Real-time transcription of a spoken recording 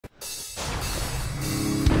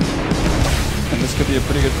be a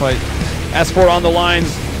pretty good fight. S4 on the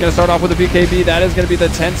lines, gonna start off with a BKB. That is gonna be the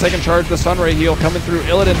 10-second charge. The Sunray heal coming through.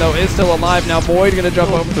 Illidan though is still alive. Now Boyd gonna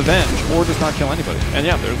jump up with the Venge or just not kill anybody. And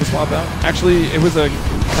yeah, there's the swap out. Actually, it was a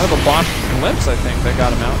kind of a botched glimpse, I think, that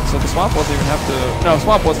got him out. So the swap wasn't even have to. No,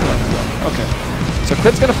 swap wasn't enough to go. Okay. So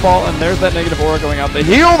Crit's gonna fall, and there's that negative aura going out. The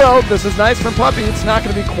heal though, this is nice from Puppey. It's not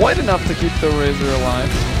gonna be quite enough to keep the Razor alive.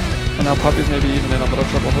 And now Puppey's maybe even in a little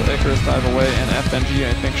trouble. He'll Icarus dive away, and FNG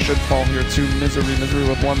I think should fall here to Misery. Misery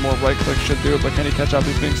with one more right click should do it, but can he catch up?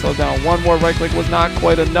 He's being slowed down. One more right click was not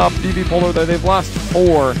quite enough. VPpolar there, they've lost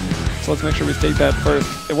 4. So let's make sure we state that first.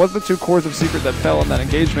 It was the 2 cores of Secret that fell in that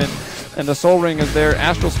engagement, and the Soul Ring is there.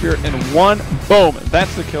 Astral Spirit in 1. Boom!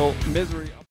 That's the kill. Misery.